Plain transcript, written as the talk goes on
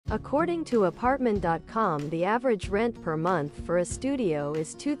According to Apartment.com, the average rent per month for a studio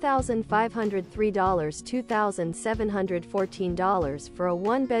is $2,503, $2,714 for a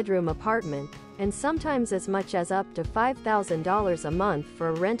one-bedroom apartment, and sometimes as much as up to $5,000 a month for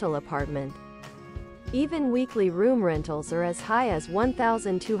a rental apartment. Even weekly room rentals are as high as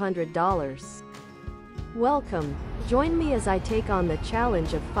 $1,200. Welcome. Join me as I take on the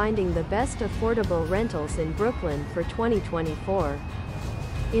challenge of finding the best affordable rentals in Brooklyn for 2024.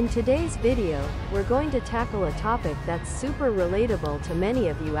 In today's video, we're going to tackle a topic that's super relatable to many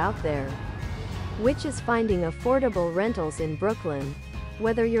of you out there, which is finding affordable rentals in Brooklyn.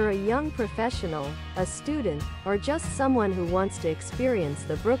 Whether you're a young professional, a student, or just someone who wants to experience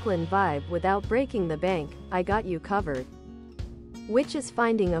the Brooklyn vibe without breaking the bank, I got you covered. Which is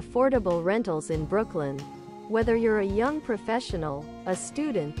finding affordable rentals in Brooklyn. Whether you're a young professional, a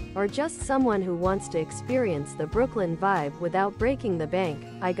student, or just someone who wants to experience the Brooklyn vibe without breaking the bank,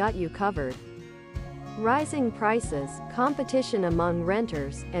 I got you covered. Rising prices, competition among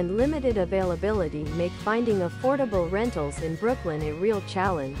renters, and limited availability make finding affordable rentals in Brooklyn a real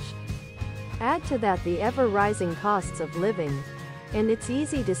challenge. Add to that the ever-rising costs of living, and it's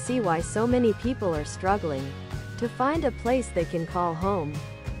easy to see why so many people are struggling to find a place they can call home.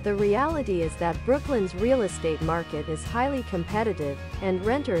 The reality is that Brooklyn's real estate market is highly competitive, and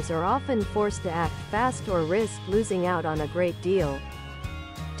renters are often forced to act fast or risk losing out on a great deal.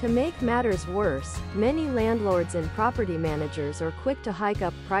 To make matters worse, many landlords and property managers are quick to hike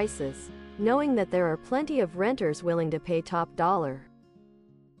up prices, knowing that there are plenty of renters willing to pay top dollar.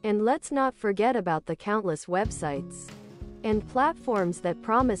 And let's not forget about the countless websites and platforms that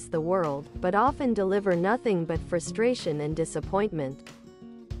promise the world, but often deliver nothing but frustration and disappointment.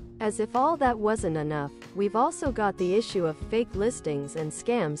 As if all that wasn't enough, we've also got the issue of fake listings and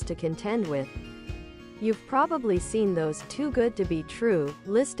scams to contend with. You've probably seen those too good to be true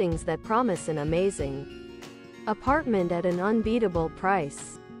listings that promise an amazing apartment at an unbeatable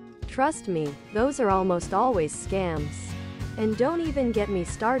price. Trust me, those are almost always scams. And don't even get me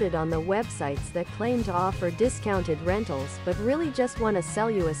started on the websites that claim to offer discounted rentals but really just want to sell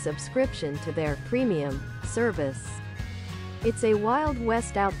you a subscription to their premium service. It's a wild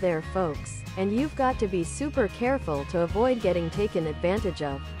west out there, folks, and you've got to be super careful to avoid getting taken advantage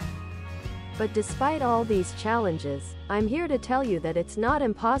of. But despite all these challenges, I'm here to tell you that it's not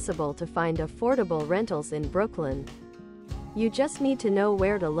impossible to find affordable rentals in Brooklyn. You just need to know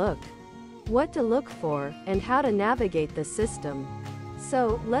where to look, what to look for, and how to navigate the system.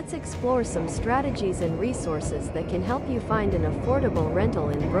 So, let's explore some strategies and resources that can help you find an affordable rental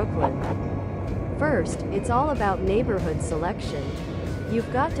in Brooklyn. First, it's all about neighborhood selection.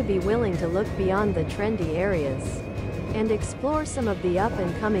 You've got to be willing to look beyond the trendy areas and explore some of the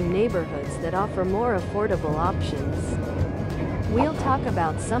up-and-coming neighborhoods that offer more affordable options. We'll talk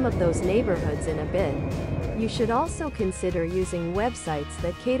about some of those neighborhoods in a bit. You should also consider using websites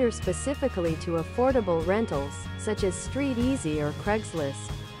that cater specifically to affordable rentals, such as Street Easy or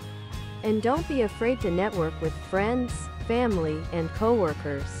Craigslist. And don't be afraid to network with friends, family, and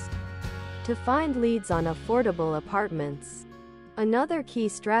coworkers to find leads on affordable apartments. Another key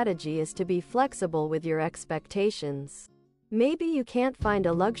strategy is to be flexible with your expectations. Maybe you can't find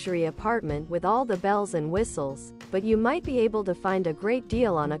a luxury apartment with all the bells and whistles, but you might be able to find a great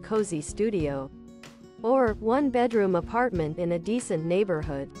deal on a cozy studio or one-bedroom apartment in a decent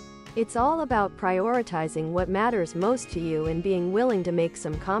neighborhood. It's all about prioritizing what matters most to you and being willing to make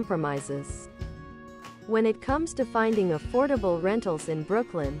some compromises. When it comes to finding affordable rentals in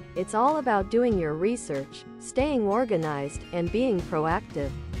Brooklyn, it's all about doing your research, staying organized, and being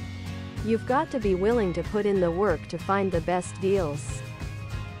proactive. You've got to be willing to put in the work to find the best deals.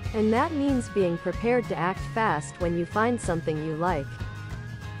 And that means being prepared to act fast when you find something you like.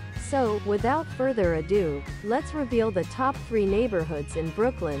 So, without further ado, let's reveal the top 3 neighborhoods in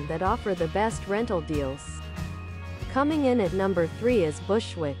Brooklyn that offer the best rental deals. Coming in at number 3 is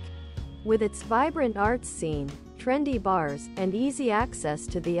Bushwick. With its vibrant arts scene, trendy bars, and easy access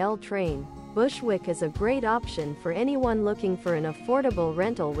to the L train, Bushwick is a great option for anyone looking for an affordable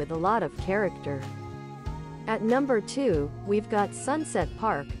rental with a lot of character. At number 2, we've got Sunset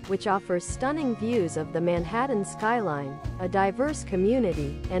Park, which offers stunning views of the Manhattan skyline, a diverse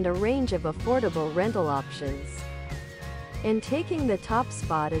community, and a range of affordable rental options. And taking the top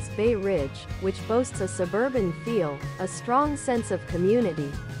spot is Bay Ridge, which boasts a suburban feel, a strong sense of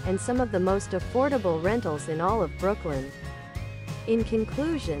community, and some of the most affordable rentals in all of Brooklyn. In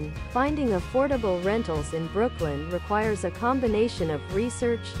conclusion, finding affordable rentals in Brooklyn requires a combination of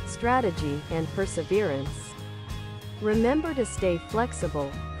research, strategy, and perseverance. Remember to stay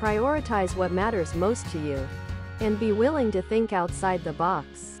flexible, prioritize what matters most to you, and be willing to think outside the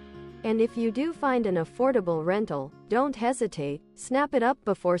box. And if you do find an affordable rental, don't hesitate, snap it up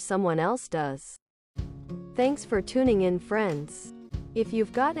before someone else does. Thanks for tuning in, friends. If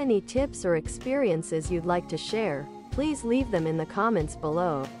you've got any tips or experiences you'd like to share, please leave them in the comments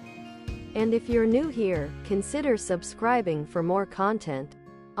below. And if you're new here, consider subscribing for more content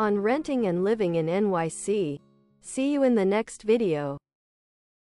on renting and living in NYC. See you in the next video.